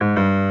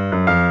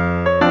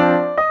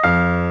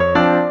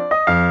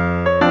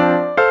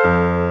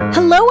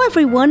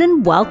everyone,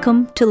 and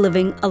welcome to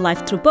Living a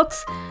Life Through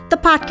Books, the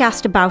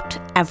podcast about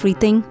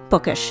everything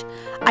bookish.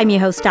 I'm your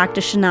host, Dr.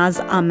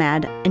 Shanaz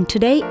Ahmed, and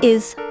today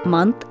is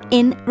Month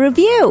in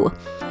Review.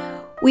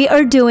 We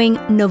are doing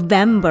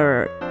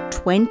November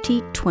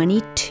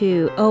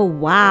 2022. Oh,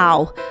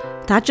 wow.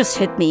 That just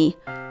hit me.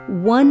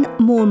 One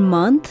more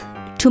month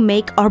to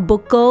make our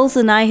book goals,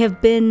 and I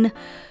have been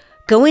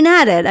going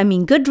at it.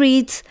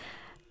 Goodreads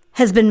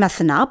has been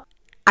messing up.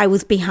 I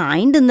was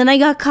behind, and then I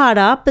got caught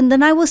up, and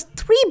then I was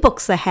 3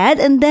 books ahead,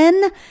 and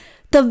then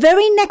the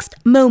very next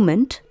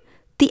moment,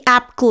 the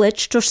app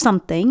glitched or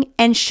something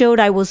and showed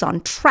I was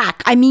on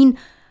track. I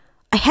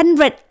hadn't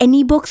read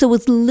any books. It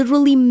was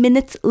literally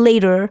minutes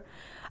later.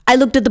 I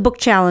looked at the book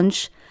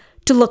challenge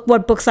to look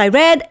what books I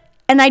read,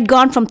 and I'd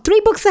gone from 3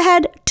 books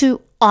ahead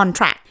to on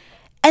track.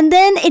 And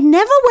then it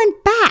never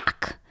went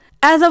back.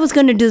 As I was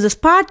going to do this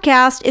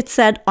podcast, it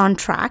said on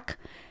track.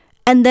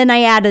 And then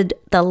I added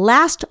the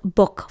last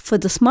book for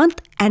this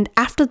month. And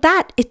after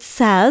that, it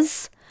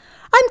says,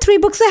 I'm 3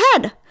 books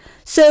ahead.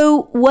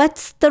 So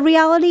what's the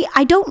reality?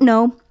 I don't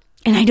know.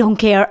 And I don't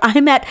care.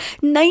 I'm at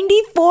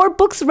 94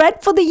 books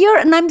read for the year.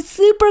 And I'm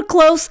super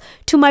close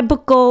to my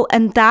book goal.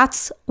 And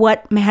that's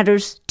what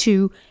matters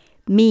to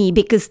me.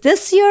 Because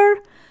this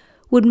year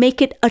would make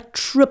it a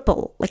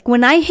triple. Like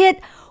when I hit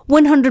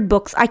 100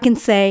 books, I can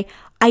say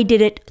I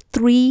did it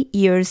 3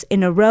 years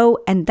in a row.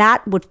 And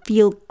that would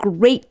feel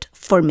great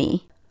for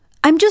me.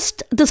 I'm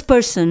just this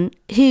person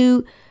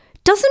who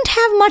doesn't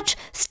have much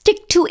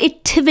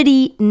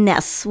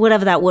stick-to-itivity-ness,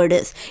 whatever that word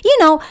is.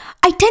 I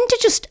tend to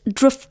just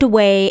drift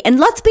away. And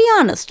let's be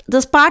honest,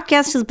 this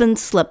podcast has been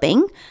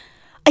slipping.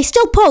 I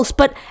still post,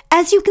 but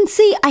as you can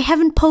see, I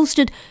haven't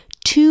posted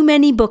too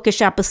many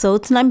bookish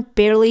episodes and I'm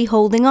barely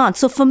holding on.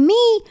 So for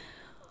me,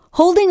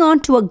 holding on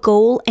to a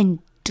goal and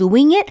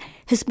doing it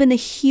has been a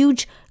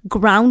huge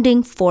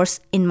grounding force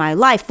in my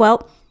life.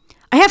 Well,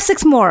 I have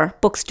 6 more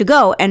books to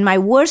go, and my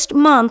worst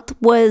month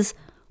was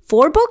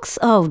 4 books?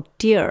 Oh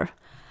dear.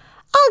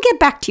 I'll get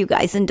back to you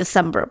guys in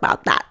December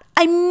about that.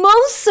 I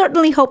most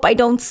certainly hope I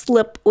don't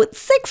slip with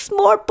 6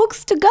 more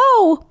books to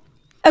go.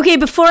 Okay,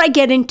 before I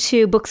get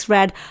into books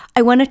read,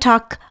 I want to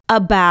talk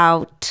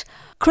about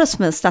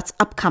Christmas that's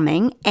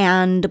upcoming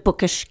and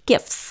bookish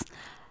gifts.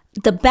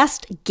 The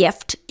best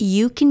gift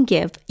you can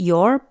give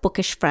your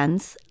bookish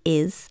friends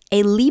is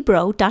a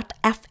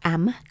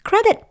Libro.fm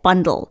credit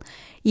bundle.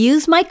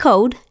 Use my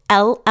code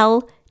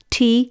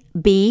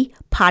LLTB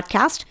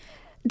podcast.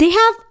 They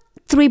have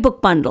 3 book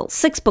bundles,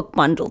 6 book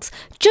bundles,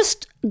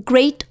 just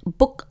great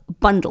book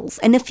bundles.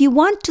 And if you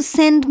want to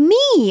send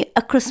me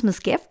a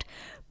Christmas gift,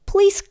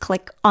 please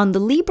click on the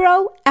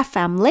Libro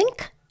FM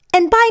link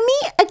and buy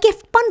me a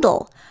gift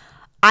bundle.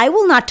 I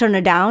will not turn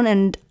it down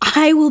and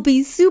I will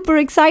be super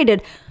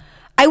excited.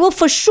 I will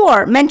for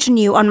sure mention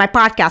you on my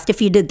podcast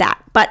if you did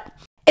that. But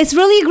it's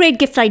really a great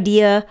gift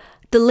idea.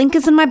 The link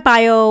is in my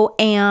bio,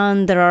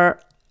 and there are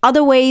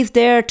other ways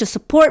there to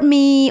support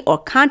me or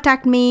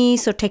contact me,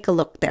 so take a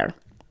look there.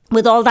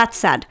 With all that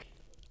said,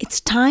 it's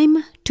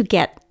time to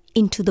get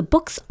into the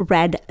books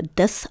read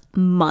this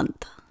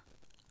month.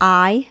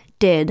 I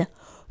did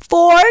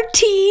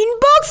 14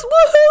 books!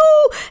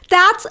 Woohoo!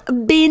 That's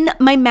been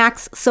my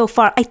max so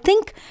far. I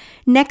think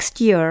next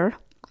year,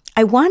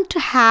 I want to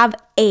have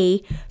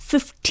a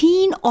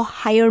 15 or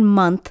higher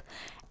month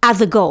as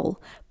a goal,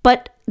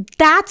 but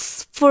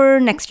that's for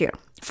next year.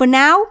 For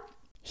now,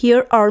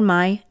 here are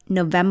my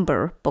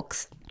November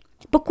books.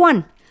 Book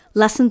 1,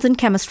 Lessons in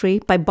Chemistry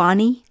by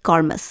Bonnie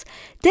Garmus.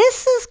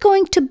 This is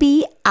going to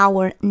be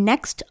our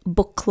next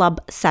book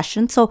club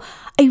session, so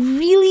I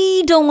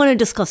really don't want to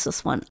discuss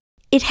this one.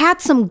 It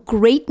had some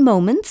great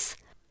moments,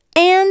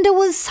 and it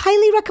was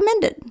highly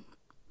recommended.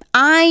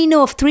 I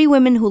know of 3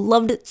 women who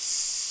loved it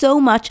so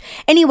much.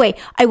 Anyway,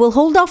 I will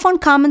hold off on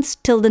comments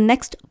till the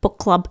next book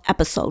club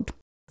episode.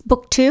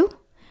 Book 2,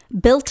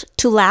 Built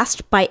to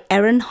Last by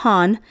Erin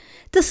Hahn.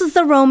 This is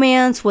the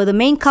romance where the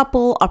main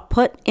couple are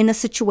put in a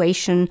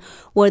situation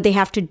where they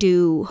have to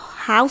do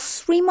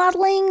house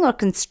remodeling or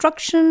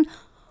construction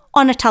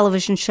on a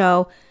television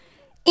show.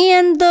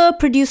 And the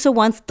producer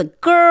wants the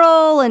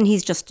girl and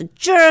he's just a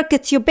jerk.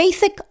 It's your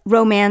basic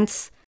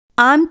romance.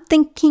 I'm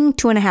thinking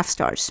 2.5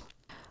 stars.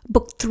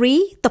 Book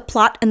 3, The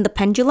Plot and the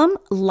Pendulum,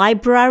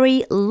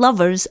 Library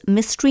Lovers,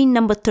 Mystery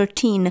Number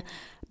 13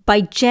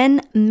 by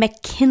Jen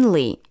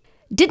McKinley.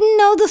 Didn't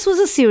know this was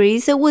a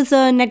series. It was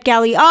a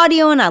NetGalley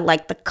audio and I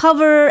liked the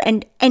cover.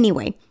 And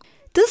anyway,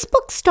 this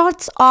book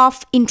starts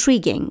off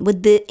intriguing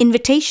with the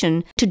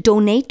invitation to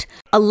donate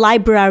a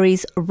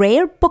library's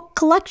rare book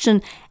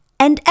collection,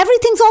 and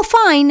everything's all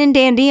fine and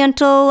dandy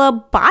until a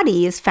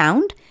body is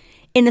found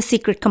in a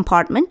secret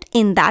compartment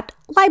in that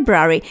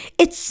library.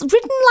 It's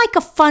written like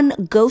a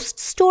fun ghost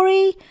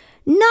story,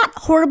 not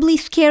horribly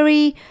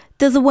scary.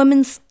 There's a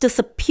woman's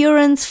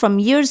disappearance from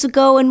years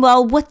ago, and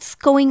well, what's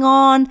going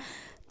on?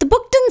 The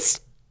book didn't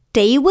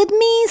stay with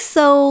me,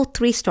 so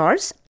 3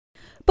 stars.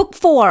 Book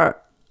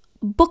 4,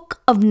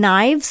 Book of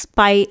Knives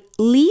by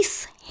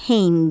Lise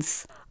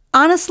Haynes.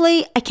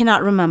 Honestly, I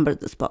cannot remember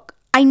this book.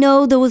 I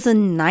know there was a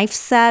knife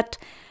set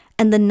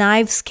and the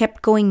knives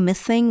kept going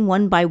missing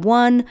one by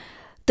one.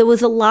 There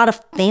was a lot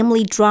of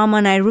family drama,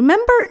 and I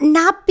remember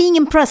not being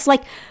impressed,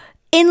 like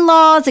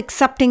in-laws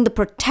accepting the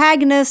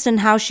protagonist and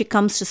how she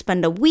comes to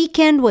spend a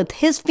weekend with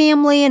his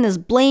family and is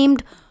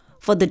blamed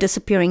for the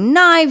disappearing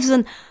knives.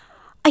 And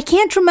I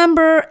can't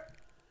remember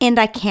and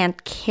I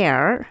can't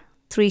care.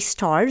 3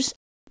 stars.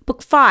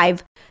 Book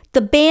 5,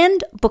 The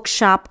Banned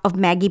Bookshop of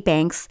Maggie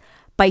Banks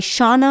by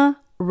Shauna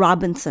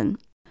Robinson.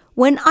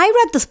 When I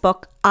read this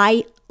book,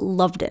 I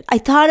loved it. I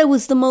thought it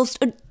was the most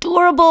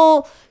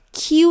adorable,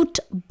 cute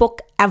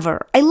book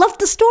ever. I loved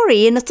the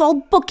story, and it's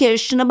all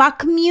bookish and about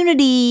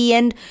community,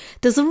 and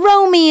there's a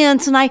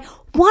romance, and I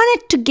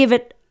wanted to give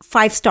it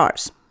 5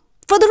 stars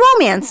for the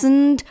romance,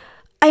 and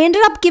I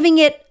ended up giving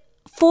it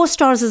 4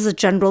 stars as a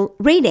general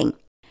rating.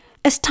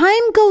 As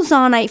time goes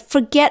on, I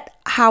forget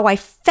how I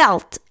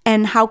felt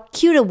and how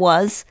cute it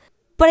was,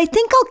 but I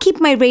think I'll keep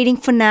my rating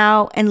for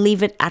now and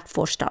leave it at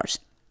 4 stars.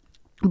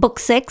 Book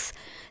 6,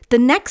 The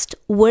Next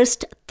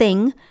Worst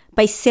Thing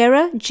by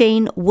Sarah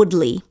Jane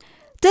Woodley.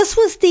 This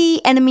was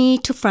the enemy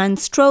to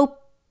friends trope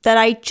that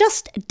I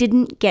just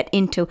didn't get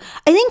into.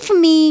 I think for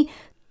me,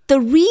 the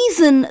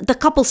reason the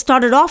couple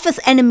started off as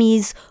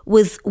enemies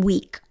was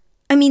weak.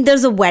 I mean,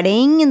 there's a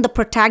wedding and the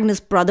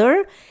protagonist's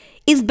brother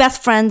is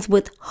best friends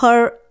with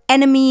her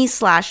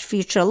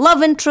enemy/future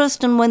love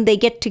interest, and when they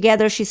get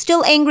together, she's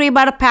still angry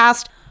about a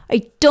past.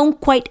 I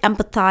don't quite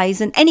empathize.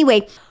 And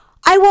anyway,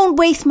 I won't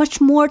waste much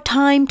more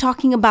time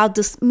talking about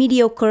this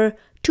mediocre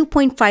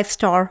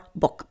 2.5-star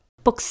book.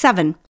 Book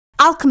 7,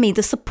 Alchemy,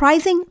 The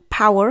Surprising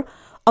Power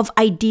of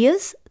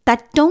Ideas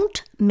That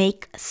Don't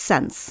Make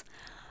Sense.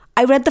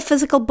 I read the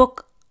physical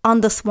book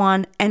on this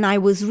one, and I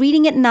was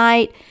reading at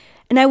night,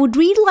 and I would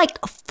read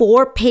like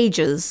 4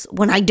 pages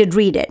when I did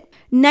read it.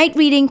 Night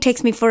reading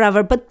takes me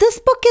forever, but this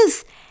book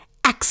is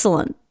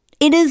excellent.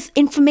 It is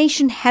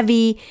information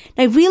heavy.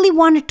 I really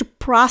wanted to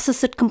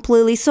process it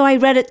completely, so I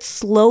read it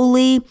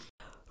slowly.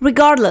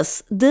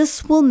 Regardless,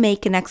 this will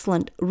make an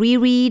excellent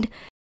reread.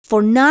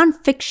 For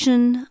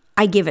nonfiction,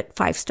 I give it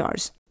 5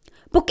 stars.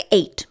 Book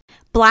 8,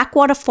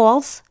 Blackwater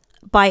Falls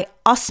by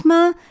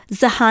Osma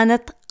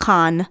Zahanat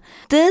Khan.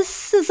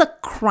 This is a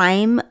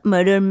crime,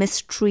 murder,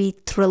 mystery,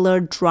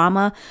 thriller,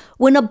 drama.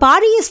 When a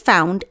body is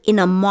found in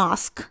a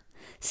mosque,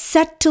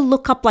 set to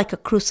look up like a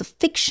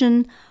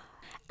crucifixion,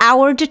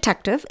 our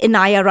detective,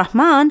 Inaya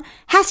Rahman,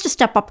 has to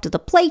step up to the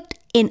plate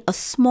in a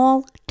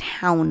small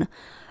town.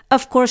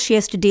 Of course, she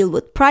has to deal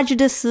with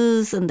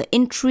prejudices and the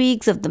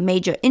intrigues of the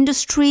major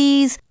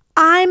industries.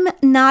 I'm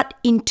not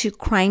into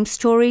crime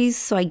stories,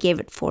 so I gave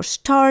it 4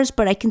 stars,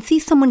 but I can see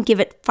someone give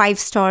it 5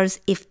 stars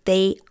if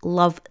they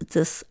love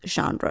this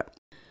genre.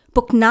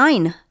 Book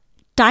 9,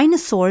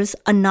 Dinosaurs,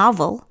 a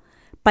Novel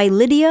by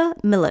Lydia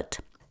Millett.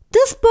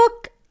 This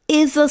book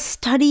is a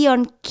study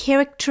on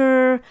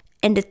character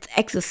and its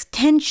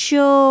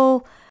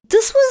existential.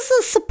 This was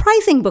a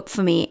surprising book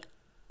for me.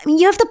 I mean,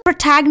 you have the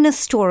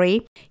protagonist's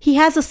story. He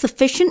has a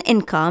sufficient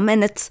income,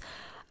 and it's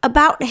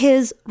about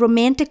his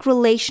romantic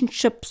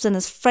relationships and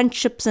his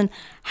friendships and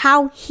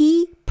how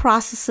he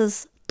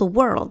processes the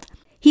world.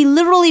 He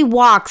literally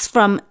walks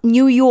from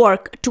New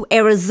York to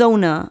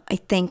Arizona, I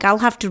think. I'll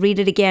have to read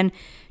it again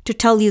to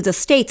tell you the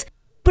states.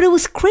 But it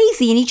was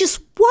crazy, and he just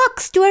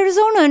walks to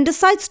Arizona and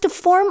decides to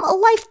form a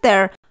life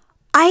there.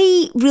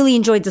 I really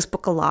enjoyed this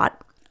book a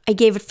lot. I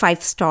gave it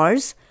 5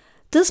 stars.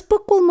 This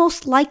book will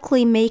most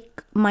likely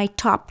make my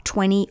top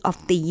 20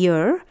 of the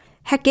year.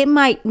 Heck, it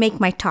might make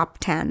my top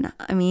 10.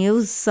 I mean, it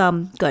was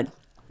good.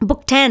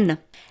 Book 10,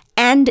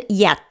 And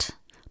Yet,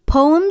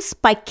 Poems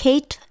by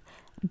Kate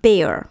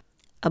Baer.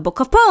 A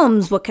book of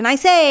poems. What can I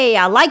say?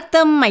 I liked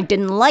them. I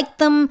didn't like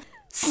them.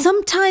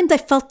 Sometimes I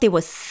felt they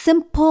were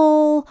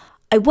simple.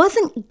 I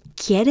wasn't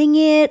getting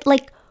it.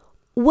 Like,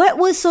 what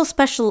was so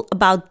special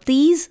about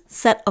these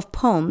set of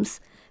poems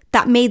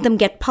that made them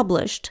get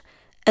published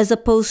as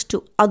opposed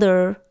to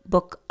other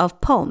book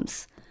of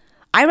poems?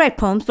 I write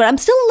poems, but I'm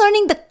still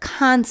learning the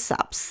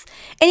concepts.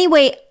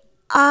 Anyway,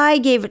 I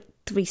gave it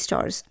 3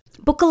 stars.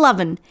 Book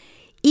 11,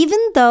 Even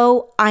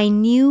Though I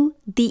Knew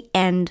the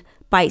End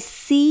by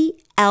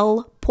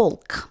C.L.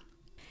 Polk.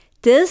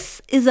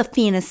 This is a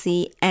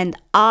fantasy, and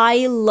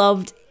I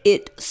loved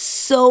it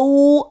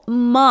so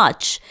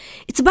much.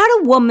 It's about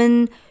a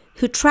woman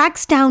who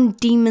tracks down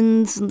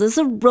demons, and there's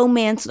a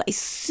romance, and I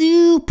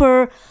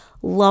super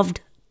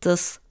loved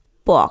this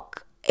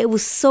book. It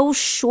was so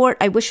short.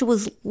 I wish it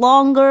was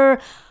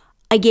longer.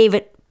 I gave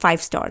it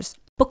 5 stars.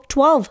 Book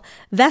 12,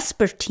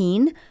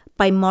 Vespertine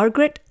by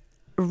Margaret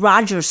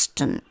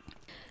Rogerston.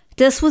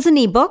 This was an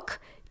ebook.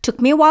 Took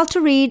me a while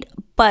to read,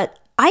 but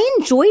I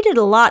enjoyed it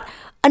a lot.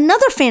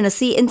 Another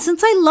fantasy, and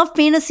since I love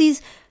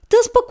fantasies,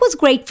 this book was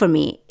great for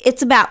me.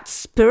 It's about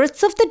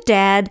spirits of the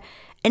dead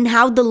and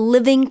how the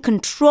living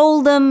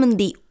control them and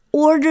the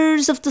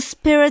orders of the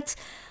spirits.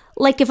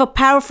 Like if a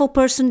powerful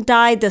person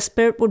died, the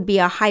spirit would be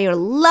a higher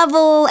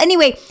level.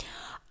 Anyway,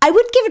 I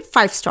would give it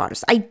 5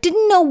 stars. I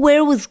didn't know where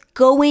it was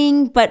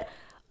going, but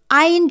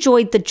I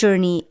enjoyed the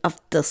journey of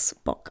this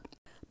book.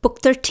 Book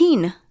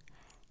 13,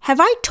 Have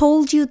I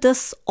Told You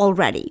This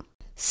Already?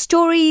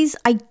 Stories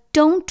I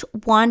Don't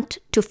Want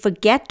to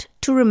Forget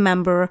to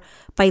Remember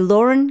by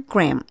Lauren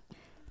Graham.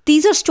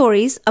 These are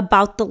stories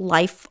about the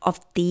life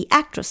of the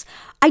actress.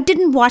 I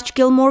didn't watch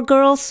Gilmore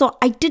Girls, so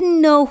I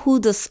didn't know who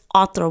this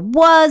author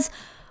was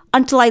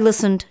until I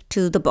listened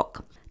to the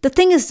book. The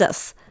thing is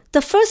this,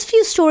 the first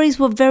few stories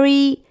were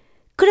very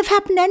could have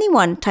happened to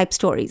anyone type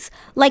stories.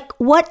 Like,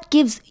 what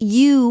gives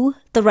you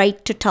the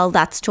right to tell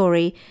that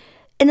story?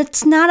 And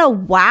it's not a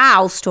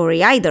wow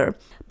story either.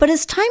 But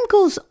as time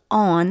goes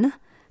on,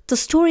 the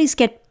stories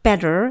get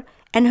better,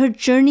 and her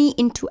journey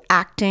into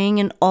acting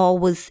and all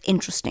was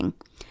interesting.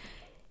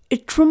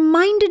 It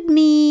reminded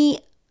me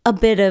a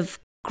bit of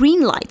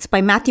Green Lights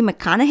by Matthew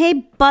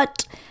McConaughey,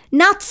 but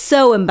not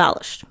so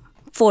embellished.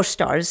 4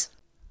 stars.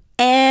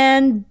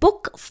 And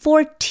book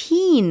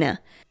 14,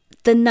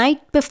 The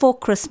Night Before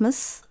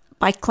Christmas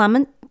by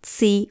Clement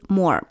C.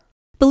 Moore.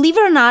 Believe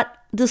it or not,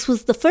 this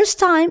was the first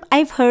time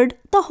I've heard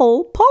the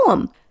whole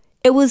poem.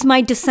 It was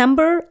my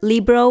December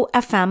Libro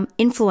FM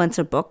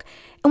influencer book,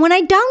 and when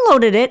I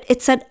downloaded it,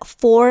 it said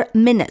 4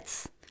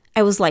 minutes.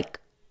 I was like,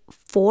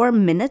 4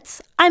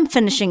 minutes? I'm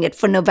finishing it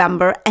for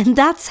November, and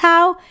that's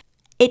how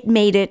it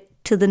made it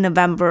to the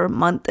November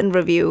month in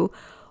review,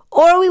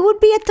 or we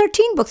would be at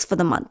 13 books for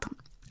the month.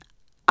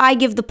 I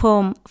give the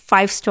poem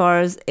 5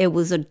 stars. It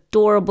was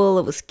adorable.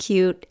 It was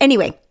cute.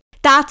 Anyway,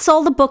 that's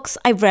all the books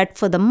I've read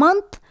for the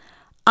month.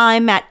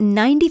 I'm at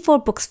 94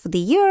 books for the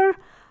year.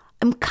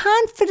 I'm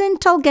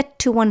confident I'll get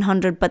to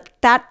 100, but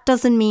that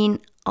doesn't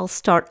mean I'll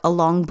start a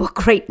long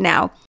book right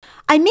now.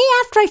 I may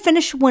after I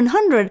finish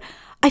 100.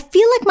 I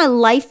feel like my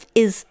life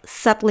is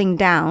settling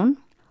down,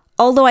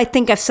 although I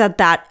think I've said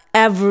that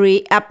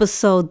every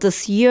episode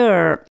this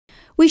year.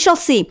 We shall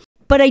see.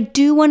 But I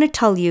do want to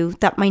tell you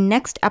that my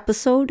next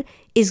episode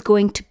is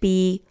going to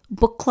be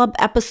book club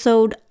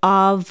episode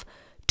of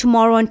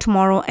Tomorrow and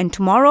Tomorrow and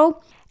Tomorrow.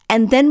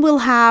 And then we'll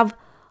have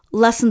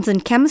Lessons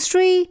in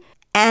Chemistry.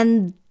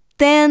 And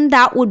then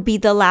that would be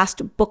the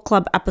last book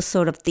club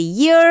episode of the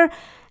year.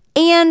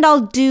 And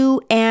I'll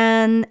do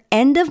an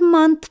end of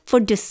month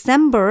for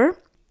December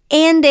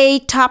and a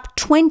top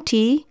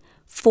 20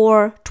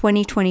 for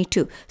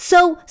 2022.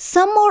 So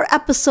some more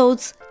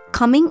episodes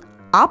coming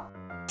up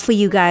for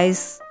you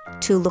guys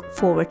to look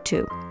forward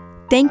to.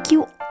 Thank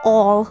you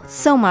all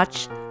so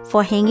much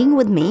for hanging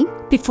with me.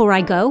 Before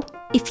I go,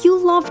 if you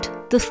loved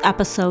this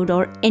episode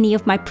or any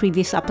of my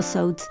previous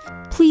episodes,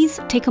 please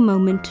take a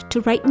moment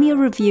to write me a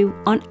review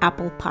on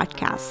Apple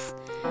Podcasts.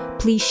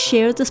 Please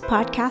share this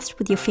podcast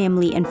with your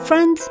family and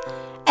friends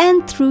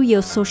and through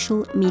your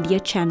social media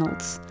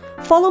channels.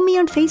 Follow me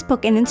on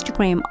Facebook and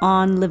Instagram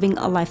on Living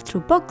a Life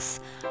Through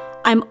Books.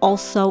 I'm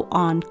also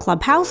on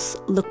Clubhouse.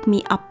 Look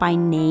me up by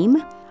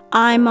name.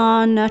 I'm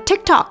on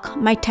TikTok.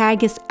 My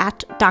tag is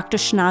at Dr.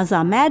 Shahnaz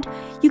Ahmed.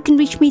 You can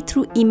reach me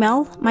through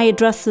email. My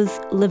address is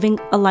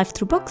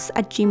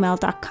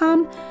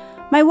livingalifethroughbooks@gmail.com.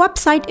 My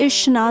website is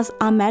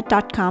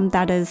shahnazahmed.com.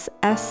 That is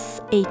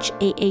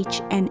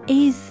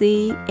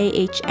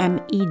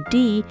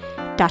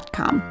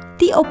ShahnazAhmed.com.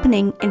 The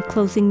opening and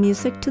closing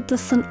music to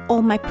this and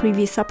all my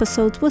previous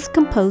episodes was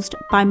composed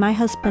by my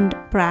husband,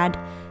 Brad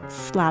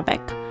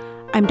Slavic.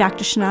 I'm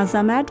Dr. Shahnaz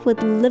Ahmed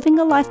with Living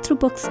a Life Through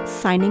Books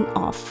signing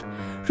off.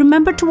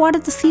 Remember to water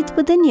the seeds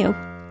within you.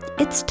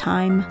 It's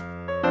time.